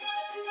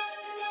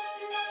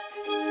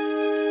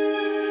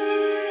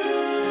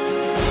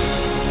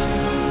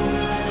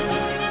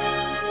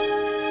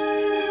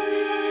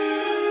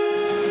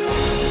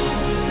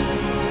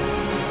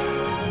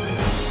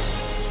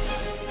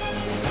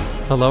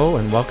Hello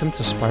and welcome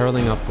to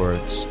Spiraling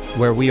Upwards,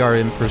 where we are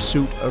in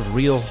pursuit of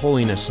real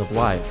holiness of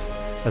life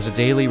as a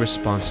daily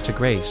response to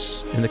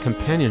grace in the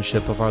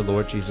companionship of our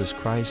Lord Jesus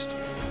Christ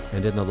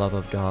and in the love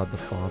of God the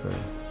Father.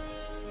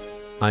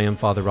 I am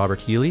Father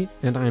Robert Healy,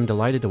 and I am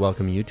delighted to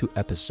welcome you to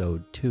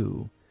Episode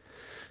 2.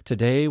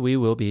 Today we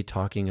will be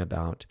talking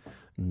about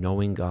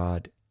knowing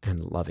God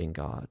and loving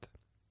God,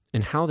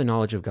 and how the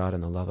knowledge of God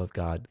and the love of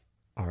God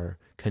are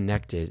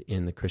connected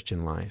in the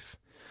Christian life.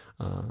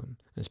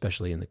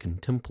 Especially in the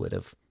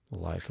contemplative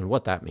life, and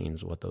what that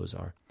means, what those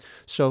are.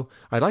 So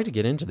I'd like to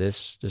get into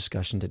this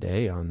discussion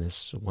today on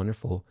this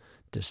wonderful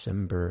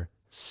December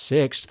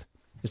 6th.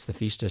 It's the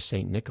feast of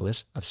St.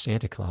 Nicholas, of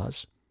Santa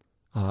Claus.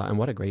 And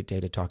what a great day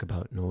to talk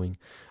about knowing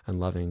and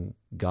loving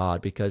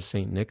God, because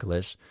St.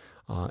 Nicholas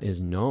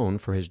is known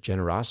for his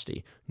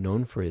generosity,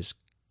 known for his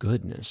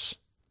goodness,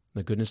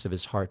 the goodness of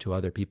his heart to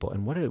other people.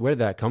 And where did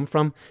that come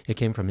from? It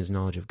came from his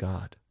knowledge of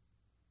God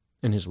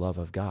and his love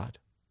of God.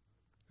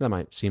 That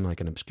might seem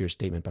like an obscure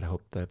statement, but I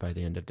hope that by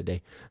the end of the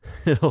day,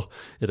 it'll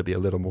be a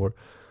little more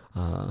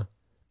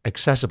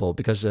accessible,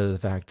 because of the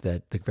fact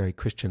that the very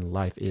Christian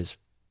life is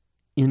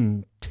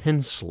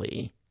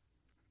intensely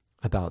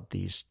about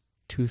these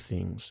two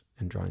things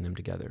and drawing them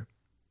together.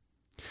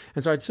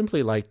 And so I'd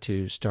simply like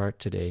to start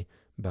today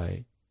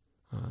by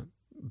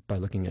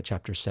looking at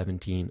chapter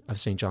 17 of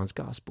St. John's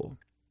Gospel.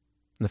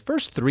 And the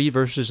first three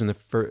verses and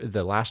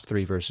the last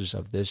three verses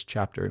of this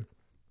chapter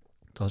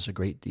tell us a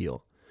great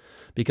deal.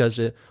 Because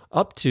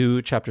up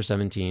to chapter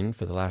 17,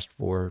 for the last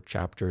four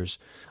chapters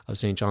of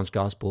St. John's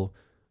Gospel,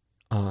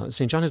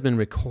 St. John has been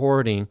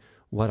recording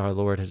what our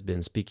Lord has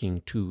been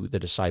speaking to the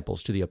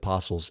disciples, to the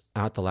apostles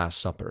at the Last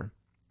Supper.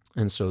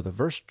 And so the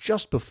verse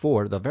just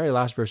before, the very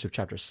last verse of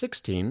chapter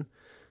 16,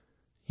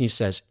 he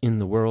says, "In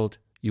the world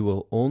you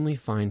will only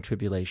find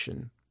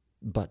tribulation,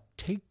 but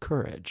take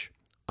courage,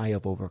 I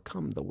have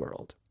overcome the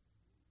world."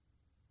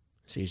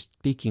 So he's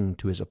speaking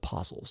to his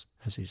apostles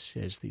as he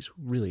says these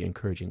really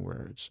encouraging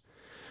words.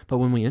 But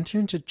when we enter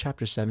into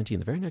chapter 17,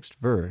 the very next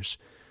verse,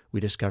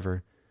 we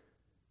discover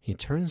he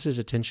turns his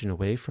attention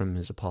away from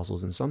his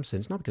apostles in some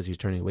sense, not because he's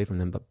turning away from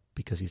them, but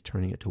because he's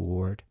turning it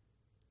toward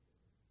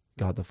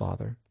God the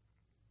Father.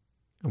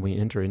 And we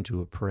enter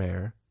into a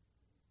prayer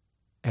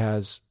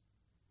as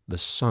the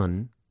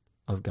Son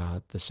of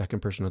God, the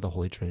second person of the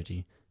Holy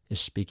Trinity, is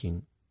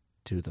speaking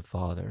to the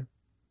Father,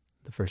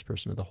 the first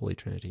person of the Holy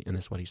Trinity. And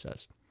this is what he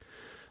says.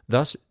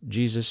 "Thus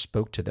Jesus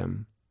spoke to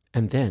them,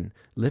 and then,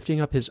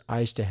 lifting up his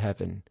eyes to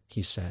heaven,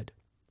 he said,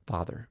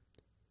 'Father,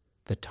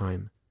 the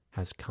time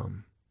has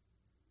come.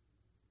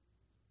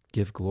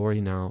 Give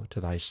glory now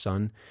to thy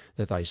Son,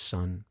 that thy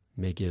Son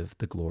may give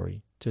the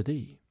glory to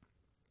thee.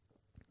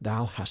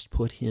 Thou hast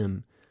put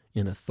him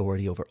in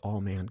authority over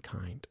all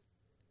mankind,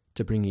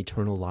 to bring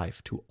eternal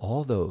life to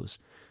all those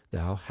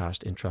thou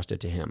hast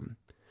entrusted to him.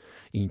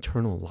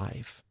 Eternal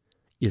life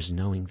is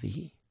knowing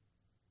thee,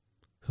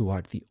 who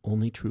art the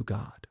only true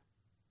God,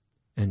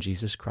 and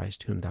Jesus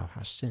Christ whom thou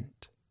hast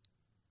sent.'"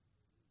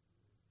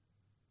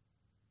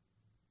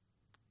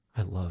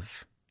 I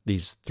love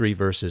these three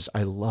verses.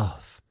 I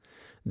love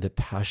the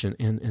passion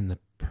and the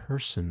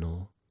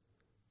personal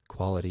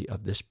quality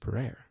of this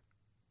prayer.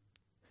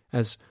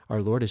 As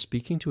our Lord is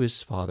speaking to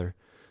his Father,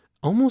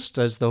 almost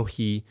as though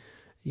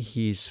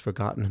he's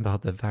forgotten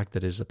about the fact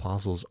that his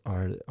apostles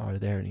are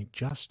there, and he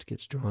just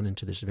gets drawn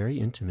into this very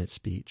intimate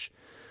speech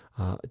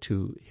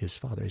to his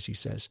Father as he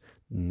says,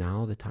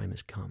 "Now the time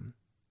has come.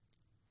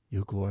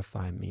 You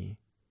glorify me,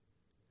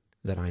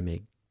 that I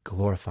may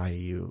glorify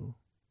you."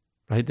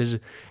 Right?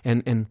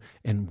 And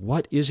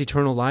what is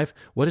eternal life?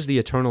 What is the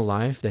eternal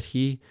life that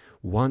he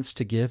wants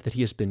to give, that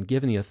he has been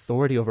given the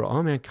authority over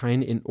all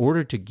mankind in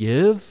order to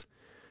give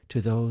to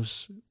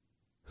those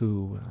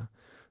who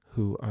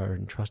are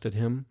entrusted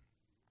him?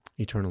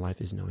 Eternal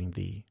life is knowing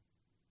thee,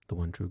 the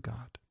one true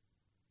God.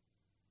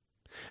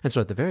 And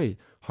so at the very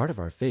heart of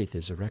our faith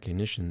is a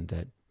recognition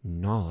that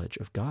knowledge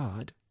of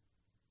God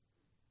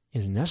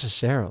is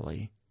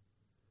necessarily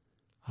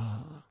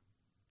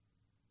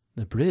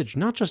the bridge,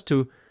 not just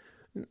to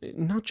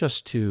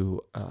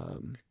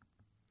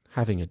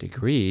having a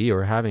degree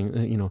or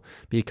having,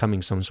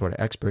 becoming some sort of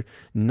expert.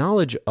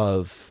 Knowledge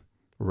of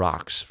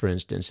rocks, for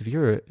instance, if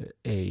you're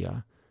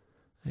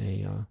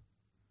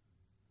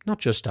not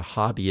just a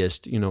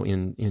hobbyist,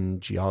 in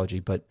geology,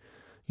 but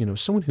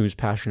someone who's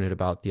passionate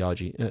about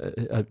geology,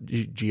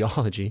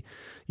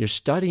 you're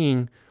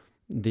studying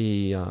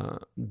the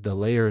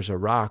layers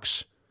of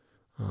rocks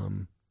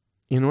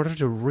in order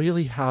to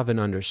really have an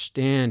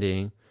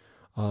understanding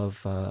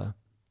of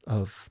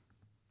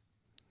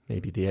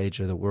maybe the age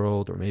of the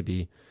world, or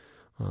maybe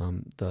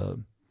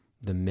the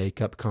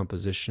makeup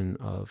composition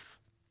of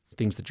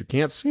things that you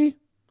can't see,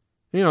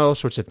 all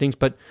sorts of things.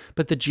 But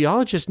the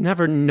geologist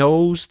never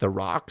knows the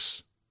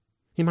rocks.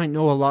 He might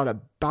know a lot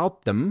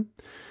about them,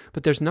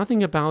 but there's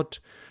nothing about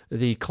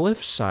the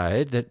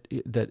cliffside that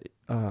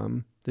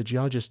the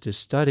geologist is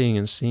studying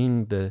and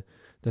seeing the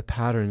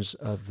patterns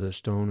of the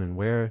stone and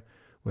where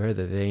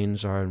the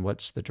veins are and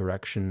what's the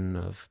direction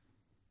of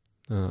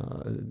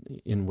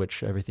in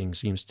which everything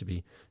seems to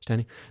be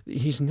standing.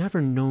 He's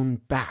never known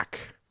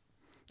back.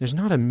 There's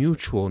not a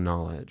mutual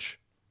knowledge.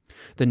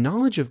 The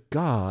knowledge of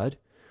God,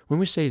 when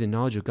we say the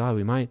knowledge of God,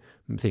 we might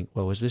think,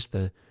 well, is this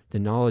the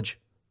knowledge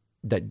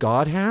that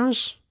God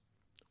has?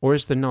 Or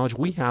is the knowledge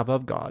we have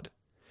of God?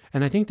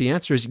 And I think the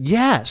answer is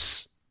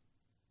yes.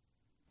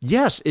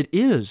 Yes, it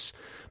is.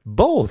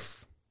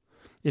 Both.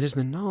 It is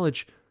the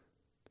knowledge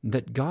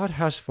that God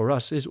has for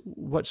us. Is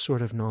what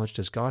sort of knowledge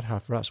does God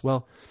have for us?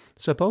 Well,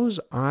 suppose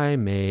I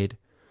made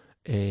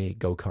a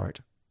go-kart,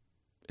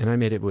 and I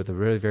made it with a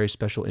very, very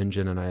special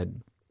engine, and I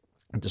had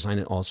designed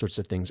it all sorts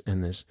of things,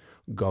 and this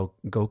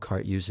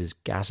go-kart uses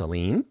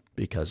gasoline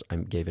because I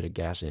gave it a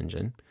gas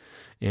engine,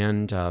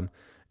 and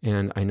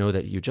I know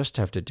that you just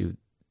have to do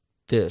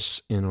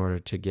this in order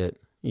to get,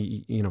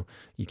 you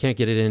can't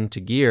get it into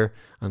gear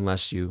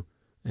unless you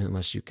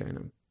kind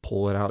of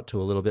pull it out to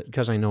a little bit,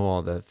 because I know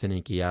all the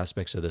finicky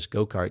aspects of this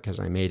go-kart because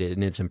I made it,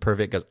 and it's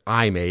imperfect because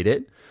I made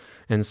it.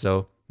 And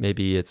so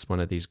maybe it's one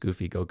of these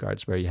goofy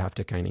go-karts where you have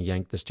to kind of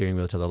yank the steering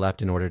wheel to the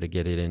left in order to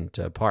get it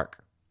into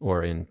park,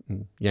 or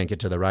yank it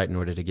to the right in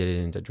order to get it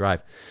into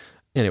drive.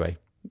 Anyway,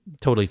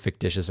 totally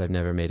fictitious. I've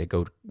never made a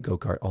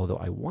go-kart, although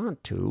I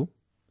want to.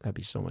 That'd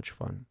be so much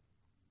fun.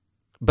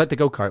 But the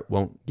go-kart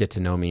won't get to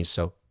know me,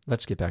 so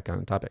let's get back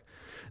on topic.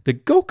 The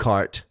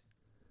go-kart,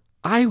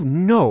 I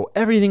know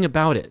everything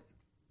about it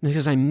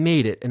because I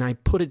made it and I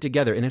put it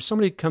together. And if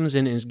somebody comes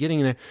in and is getting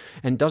in there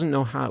and doesn't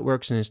know how it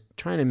works and is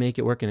trying to make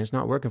it work and it's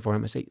not working for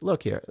him, I say,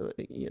 look here,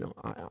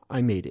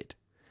 I made it.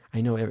 I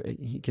know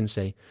he can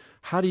say,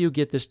 how do you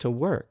get this to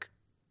work?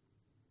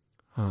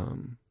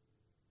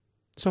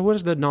 So what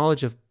is the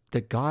knowledge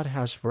that God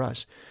has for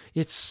us?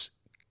 It's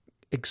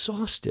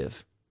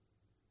exhaustive.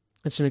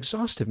 It's an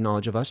exhaustive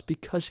knowledge of us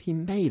because he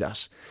made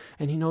us,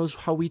 and he knows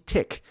how we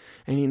tick,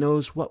 and he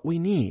knows what we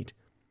need.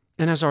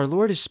 And as our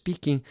Lord is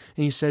speaking,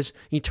 and he says,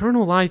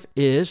 eternal life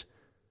is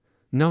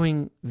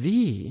knowing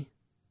thee,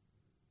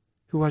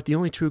 who art the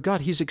only true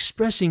God. He's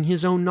expressing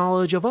his own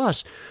knowledge of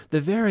us, the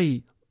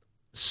very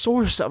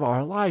source of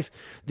our life,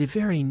 the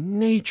very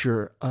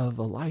nature of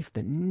a life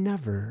that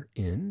never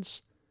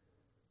ends,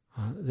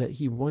 that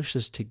he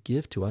wishes to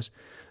give to us,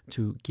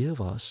 to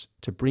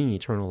bring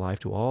eternal life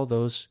to all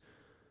those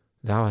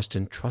thou hast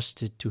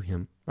entrusted to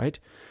him, right?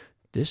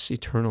 This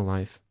eternal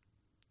life,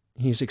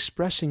 he's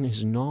expressing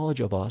his knowledge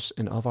of us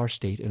and of our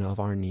state and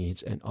of our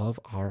needs and of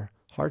our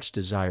heart's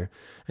desire.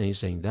 And he's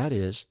saying that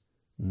is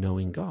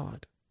knowing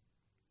God.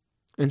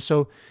 And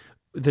so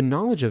the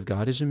knowledge of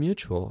God is a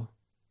mutual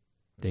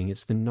thing.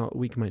 It's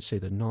we might say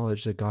the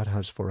knowledge that God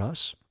has for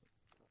us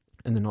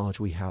and the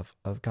knowledge we have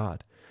of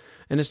God.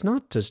 And it's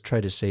not to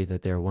try to say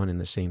that they're one and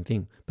the same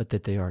thing, but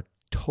that they are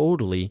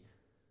totally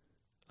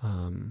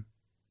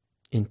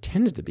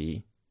intended to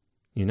be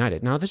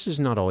united. Now, this is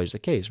not always the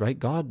case, right?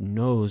 God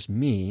knows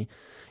me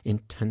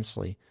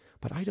intensely,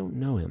 but I don't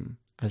know him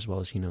as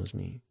well as he knows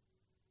me.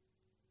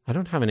 I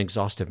don't have an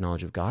exhaustive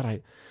knowledge of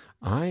God.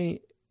 I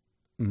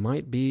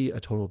might be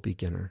a total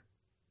beginner.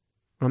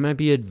 I might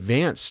be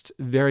advanced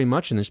very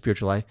much in the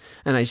spiritual life,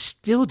 and I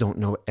still don't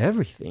know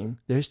everything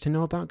there is to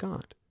know about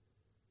God.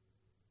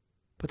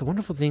 But the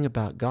wonderful thing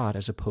about God,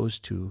 as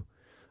opposed to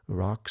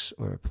rocks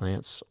or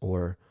plants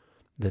or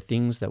the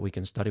things that we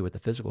can study with the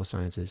physical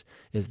sciences,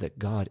 is that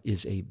God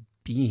is a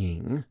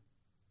being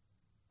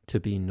to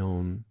be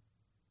known.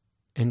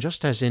 And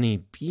just as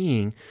any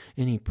being,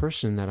 any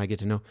person that I get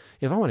to know,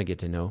 if I want to get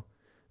to know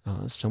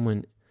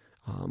someone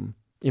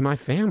in my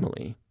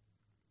family,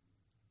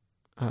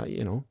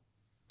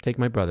 take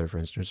my brother, for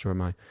instance, or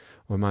my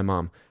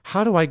mom.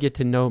 How do I get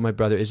to know my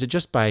brother? Is it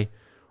just by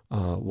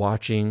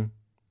watching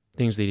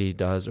things that he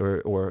does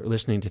or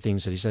listening to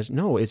things that he says?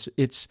 No, it's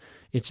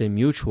a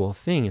mutual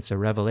thing. It's a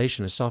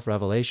revelation, a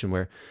self-revelation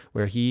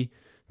where he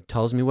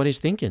tells me what he's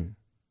thinking.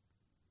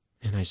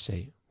 And I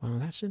say, well,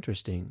 that's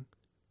interesting.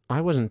 I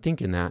wasn't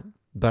thinking that,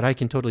 but I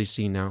can totally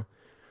see now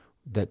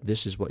that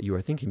this is what you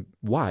are thinking.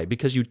 Why?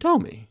 Because you tell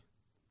me.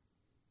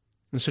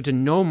 And so to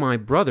know my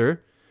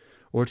brother,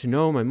 or to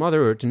know my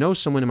mother, or to know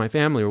someone in my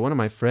family, or one of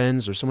my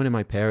friends, or someone in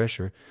my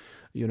parish, or,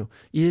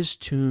 is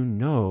to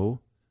know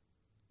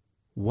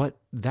what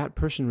that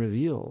person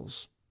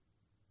reveals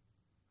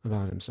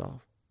about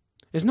himself.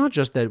 It's not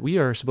just that we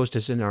are supposed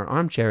to sit in our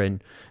armchair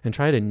and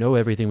try to know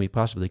everything we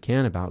possibly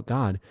can about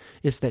God.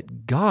 It's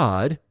that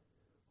God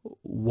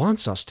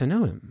wants us to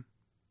know him.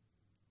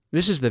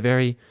 This is the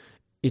very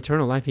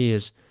eternal life he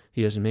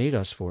has made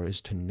us for,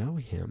 is to know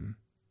him.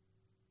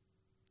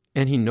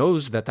 And he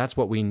knows that that's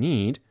what we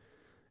need,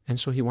 and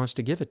so he wants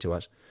to give it to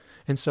us.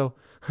 And so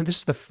this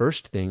is the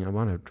first thing I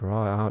want to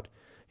draw out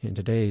in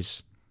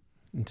today's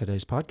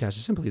podcast,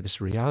 is simply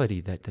this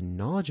reality that the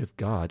knowledge of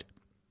God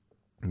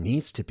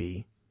needs to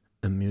be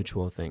a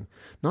mutual thing.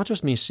 Not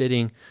just me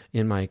sitting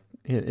in my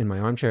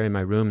armchair in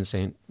my room and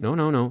saying,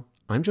 no,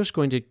 I'm just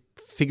going to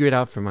figure it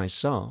out for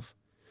myself.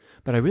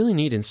 But I really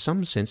need, in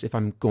some sense, if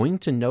I'm going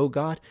to know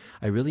God,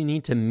 I really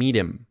need to meet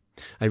him.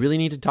 I really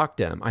need to talk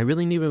to him. I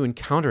really need to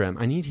encounter him.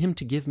 I need him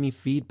to give me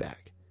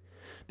feedback.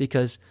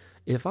 Because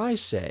if I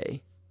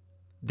say,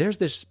 there's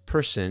this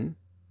person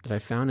that I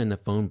found in the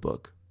phone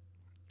book.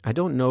 I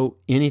don't know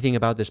anything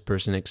about this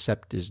person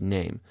except his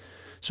name.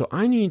 So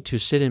I need to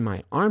sit in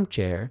my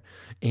armchair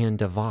and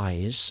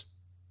devise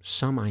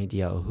some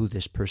idea of who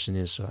this person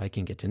is so I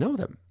can get to know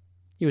them.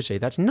 You would say,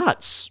 that's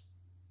nuts.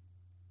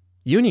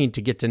 You need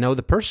to get to know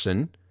the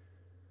person,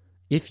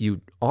 if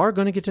you are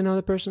going to get to know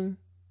the person,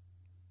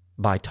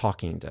 by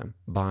talking to them,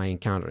 by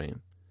encountering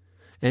them.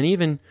 And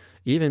even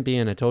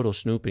being a total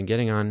snoop and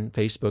getting on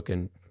Facebook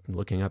and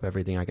looking up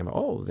everything I can,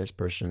 oh, this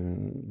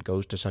person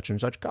goes to such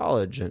and such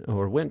college,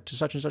 or went to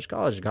such and such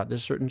college, got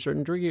this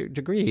certain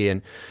degree,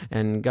 and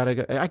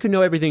I could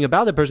know everything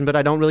about the person, but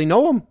I don't really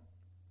know them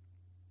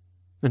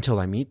until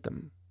I meet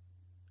them,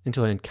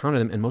 until I encounter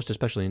them, and most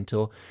especially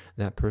until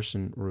that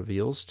person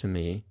reveals to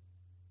me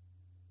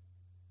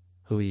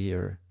who he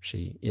or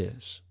she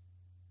is.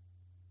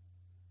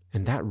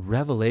 And that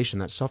revelation,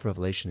 that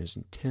self-revelation, is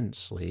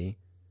intensely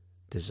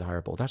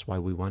desirable. That's why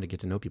we want to get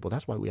to know people.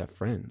 That's why we have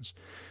friends.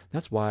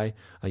 That's why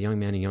a young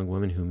man and young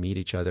woman who meet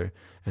each other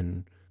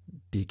and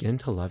begin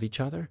to love each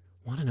other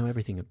want to know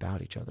everything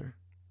about each other.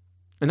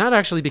 And that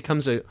actually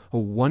becomes a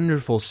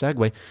wonderful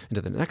segue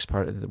into the next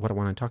part of what I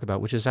want to talk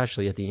about, which is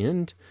actually at the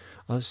end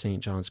of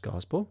St. John's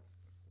Gospel.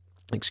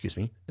 At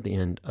the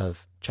end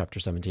of chapter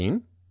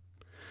 17.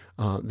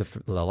 The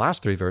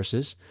last 3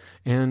 verses.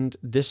 And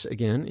this,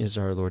 again, is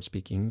our Lord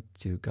speaking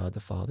to God the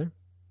Father.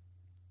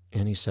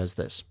 And he says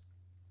this: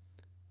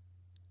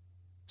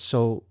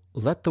 so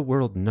let the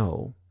world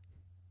know,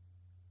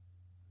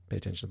 pay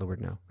attention to the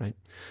word know, right?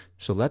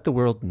 So let the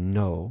world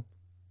know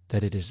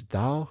that it is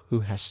thou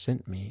who hast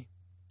sent me,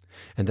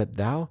 and that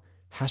thou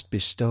hast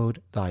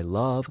bestowed thy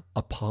love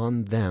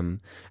upon them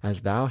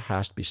as thou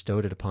hast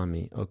bestowed it upon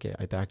me. Okay,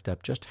 I backed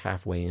up just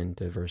halfway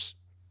into verse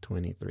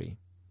 23.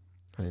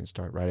 I didn't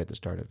start right at the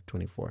start of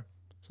 24.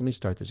 So let me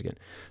start this again.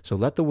 So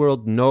let the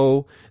world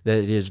know that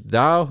it is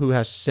thou who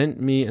hast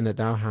sent me, and that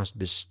thou hast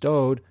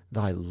bestowed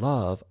thy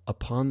love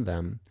upon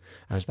them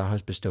as thou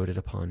hast bestowed it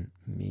upon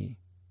me.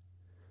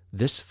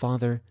 This,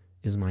 Father,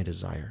 is my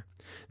desire,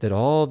 that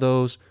all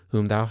those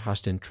whom thou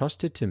hast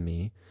entrusted to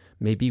me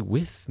may be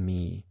with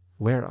me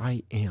where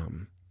I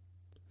am,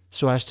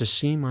 so as to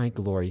see my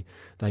glory,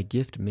 thy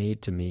gift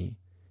made to me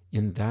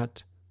in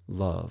that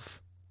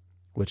love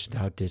which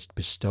thou didst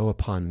bestow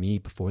upon me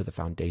before the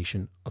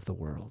foundation of the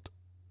world.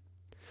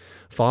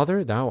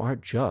 Father, thou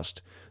art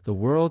just. The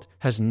world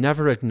has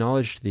never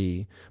acknowledged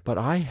thee, but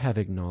I have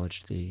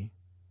acknowledged thee.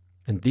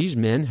 And these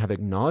men have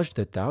acknowledged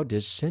that thou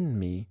didst send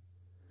me.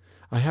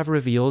 I have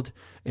revealed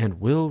and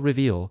will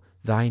reveal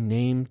thy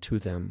name to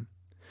them,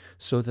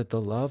 so that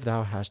the love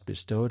thou hast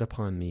bestowed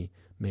upon me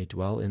may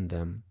dwell in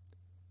them,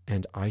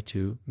 and I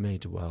too may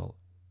dwell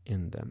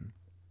in them.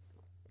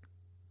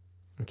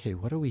 Okay,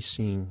 what are we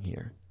seeing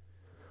here?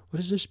 What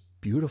is this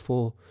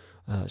beautiful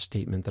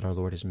statement that our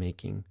Lord is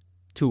making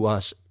to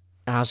us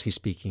as he's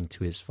speaking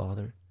to his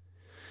Father?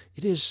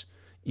 It is,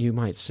 you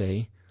might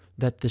say,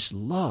 that this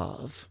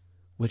love,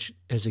 which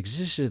has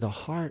existed at the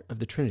heart of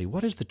the Trinity.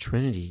 What is the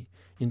Trinity?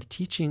 In the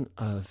teaching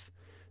of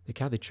the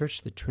Catholic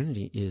Church, the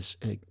Trinity is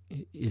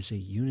a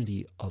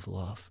unity of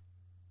love.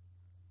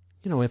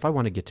 You know, if I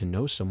want to get to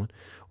know someone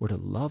or to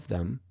love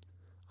them,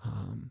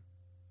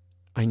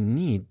 I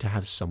need to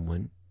have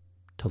someone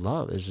to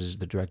love. This is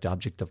the direct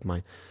object of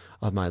my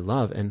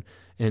love. And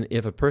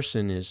if a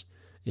person is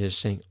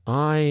saying,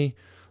 I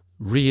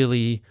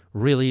really,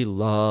 really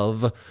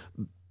love,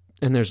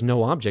 and there's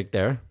no object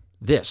there,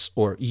 this,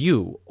 or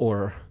you,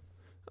 or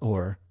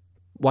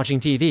watching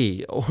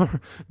TV, or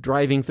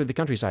driving through the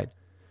countryside,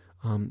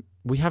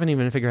 we haven't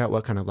even figured out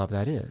what kind of love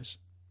that is.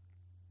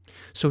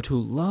 So to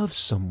love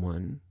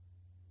someone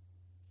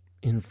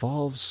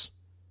involves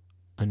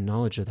a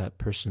knowledge of that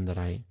person that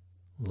I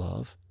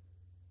love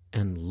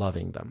and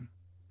loving them.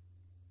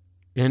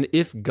 And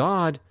if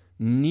God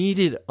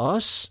needed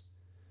us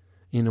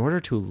in order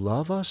to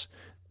love us,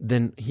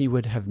 then he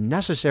would have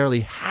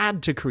necessarily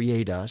had to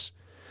create us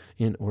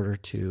in order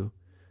to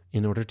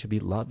be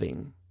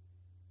loving.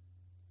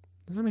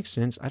 Does that make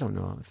sense? I don't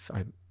know if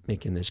I'm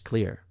making this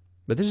clear.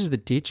 But this is the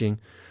teaching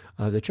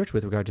of the church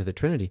with regard to the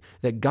Trinity,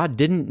 that God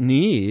didn't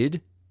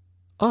need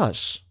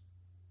us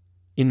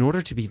in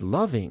order to be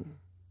loving.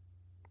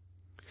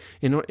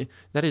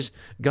 That is,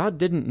 God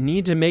didn't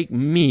need to make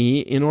me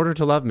in order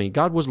to love me.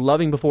 God was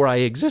loving before I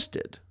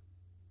existed.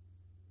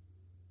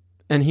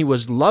 And he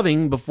was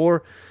loving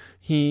before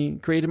he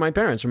created my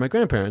parents or my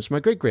grandparents or my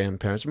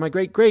great-grandparents or my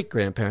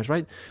great-great-grandparents,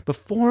 right?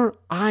 Before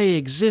I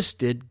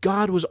existed,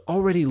 God was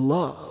already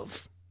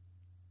love.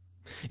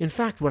 In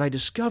fact, what I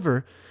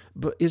discover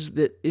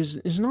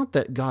is not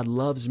that God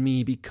loves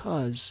me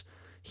because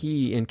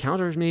he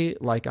encounters me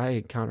like I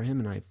encounter him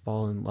and I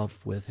fall in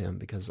love with him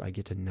because I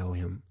get to know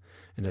him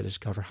and I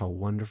discover how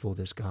wonderful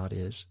this God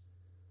is.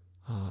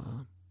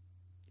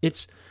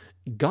 It's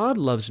God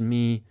loves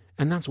me,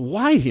 and that's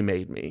why he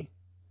made me.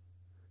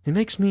 He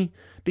makes me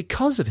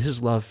because of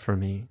his love for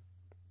me.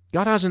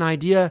 God has an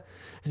idea,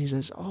 and he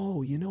says,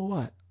 oh, you know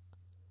what?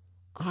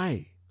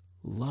 I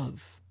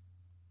love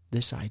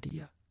this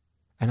idea,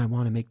 and I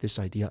want to make this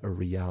idea a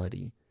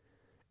reality.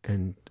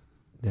 and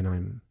then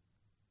I'm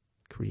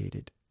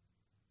created.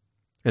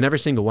 And every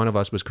single one of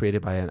us was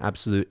created by an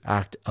absolute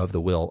act of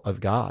the will of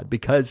God,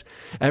 because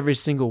every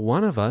single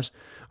one of us,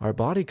 our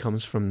body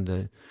comes from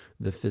the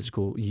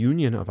physical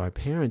union of our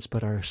parents,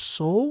 but our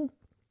soul,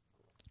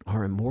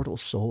 our immortal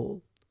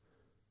soul,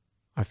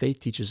 our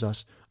faith teaches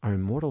us our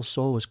immortal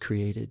soul was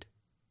created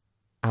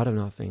out of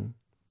nothing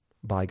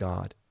by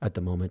God at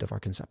the moment of our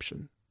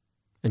conception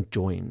and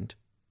joined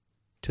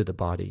to the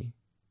body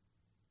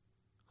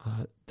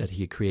that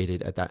he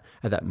created at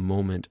that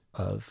moment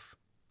of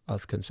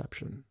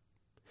conception.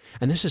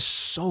 And this is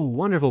so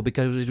wonderful,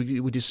 because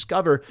we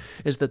discover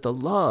is that the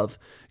love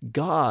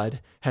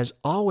God has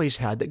always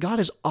had, that God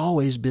has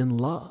always been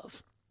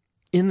love.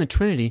 In the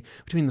Trinity,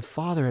 between the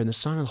Father and the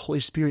Son and the Holy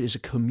Spirit, is a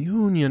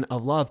communion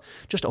of love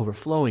just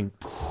overflowing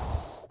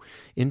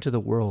into the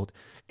world.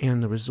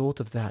 And the result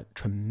of that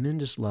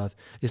tremendous love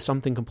is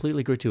something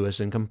completely gratuitous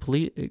and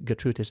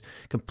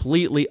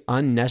completely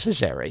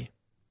unnecessary.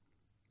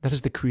 That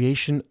is the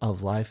creation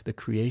of life, the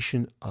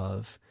creation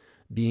of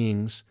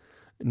beings,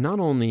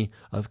 not only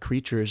of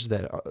creatures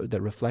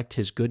that reflect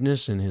his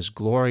goodness and his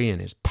glory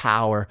and his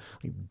power,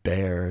 like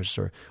bears,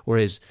 or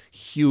his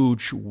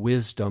huge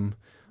wisdom,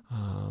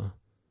 the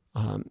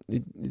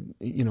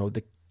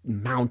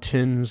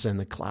mountains and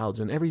the clouds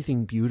and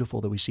everything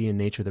beautiful that we see in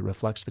nature that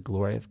reflects the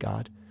glory of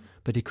God,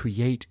 but to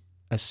create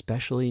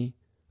especially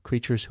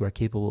creatures who are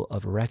capable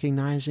of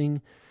recognizing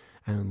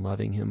and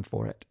loving him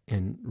for it,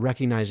 and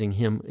recognizing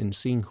him and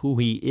seeing who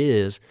he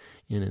is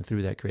in and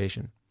through that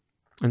creation.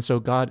 And so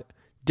God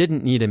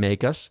didn't need to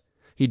make us.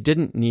 He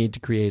didn't need to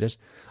create us.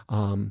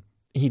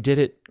 He did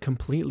it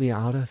completely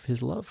out of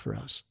his love for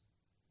us.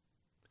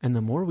 And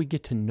the more we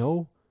get to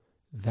know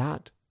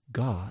that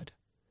God,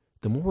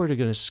 the more we're going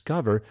to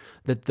discover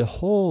that the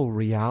whole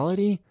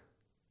reality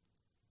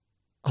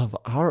of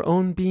our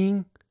own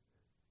being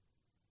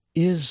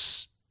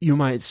is, you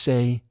might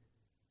say,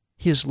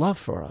 his love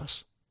for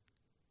us.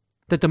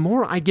 That the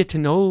more I get to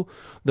know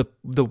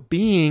the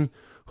being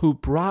who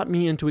brought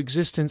me into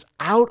existence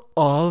out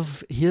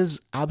of his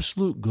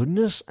absolute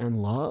goodness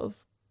and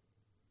love,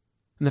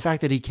 and the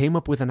fact that he came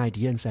up with an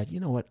idea and said, you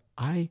know what,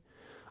 I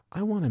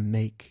want to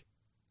make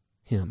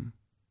him.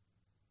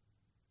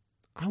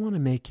 I want to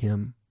make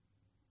him.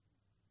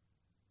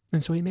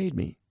 And so he made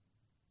me.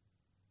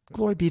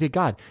 Glory be to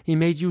God. He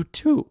made you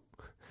too,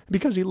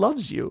 because he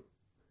loves you,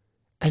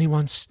 and he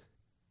wants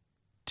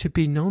to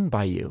be known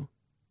by you.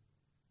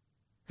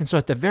 And so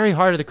at the very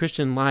heart of the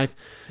Christian life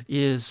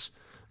is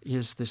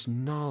this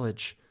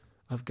knowledge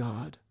of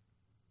God.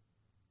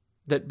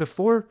 That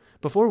before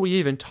we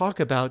even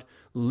talk about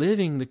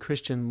living the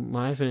Christian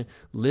life and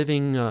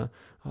living the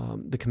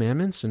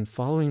commandments and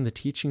following the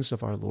teachings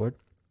of our Lord,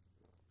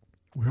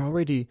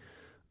 we're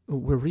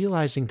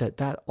realizing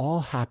that all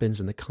happens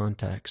in the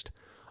context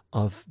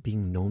of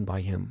being known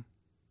by him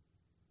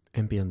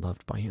and being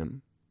loved by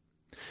him.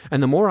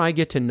 And the more I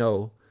get to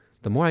know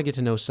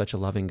such a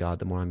loving God,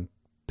 the more I'm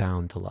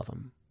bound to love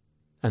him.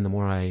 And the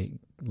more I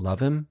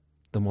love him,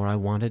 the more I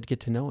wanted to get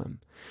to know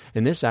him.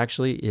 And this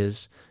actually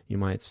is, you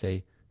might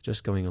say,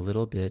 just going a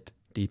little bit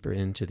deeper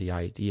into the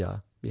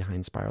idea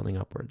behind spiraling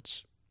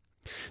upwards.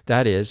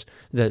 That is,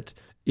 that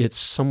it's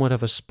somewhat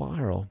of a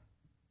spiral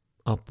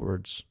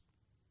upwards.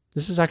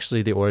 This is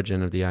actually the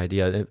origin of the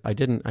idea. I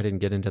didn't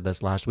get into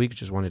this last week,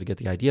 just wanted to get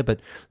the idea,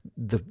 but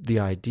the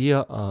idea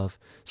of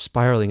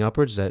spiraling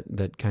upwards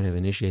that kind of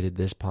initiated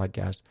this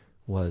podcast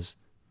was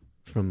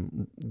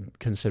from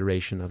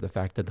consideration of the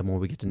fact that the more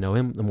we get to know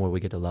him, the more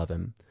we get to love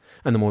him.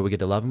 And the more we get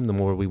to love him, the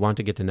more we want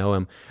to get to know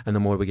him. And the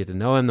more we get to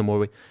know him, the more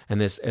we, and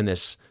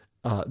this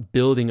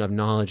building of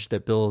knowledge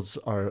that builds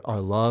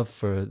our love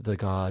for the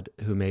God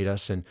who made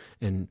us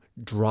and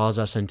draws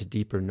us into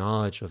deeper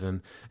knowledge of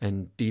him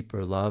and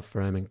deeper love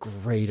for him and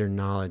greater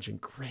knowledge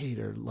and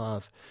greater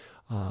love.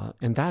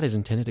 And that is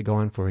intended to go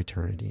on for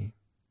eternity.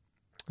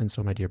 And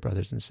so, my dear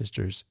brothers and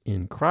sisters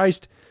in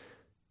Christ,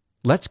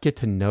 let's get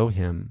to know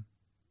him.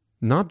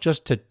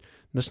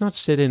 Let's not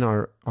sit in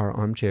our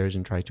armchairs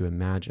and try to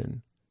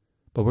imagine,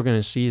 but we're going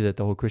to see that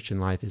the whole Christian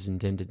life is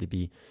intended to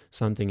be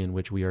something in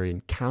which we are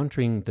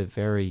encountering the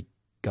very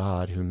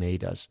God who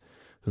made us,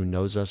 who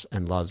knows us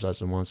and loves us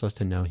and wants us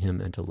to know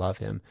him and to love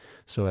him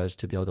so as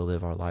to be able to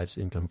live our lives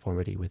in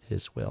conformity with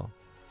his will.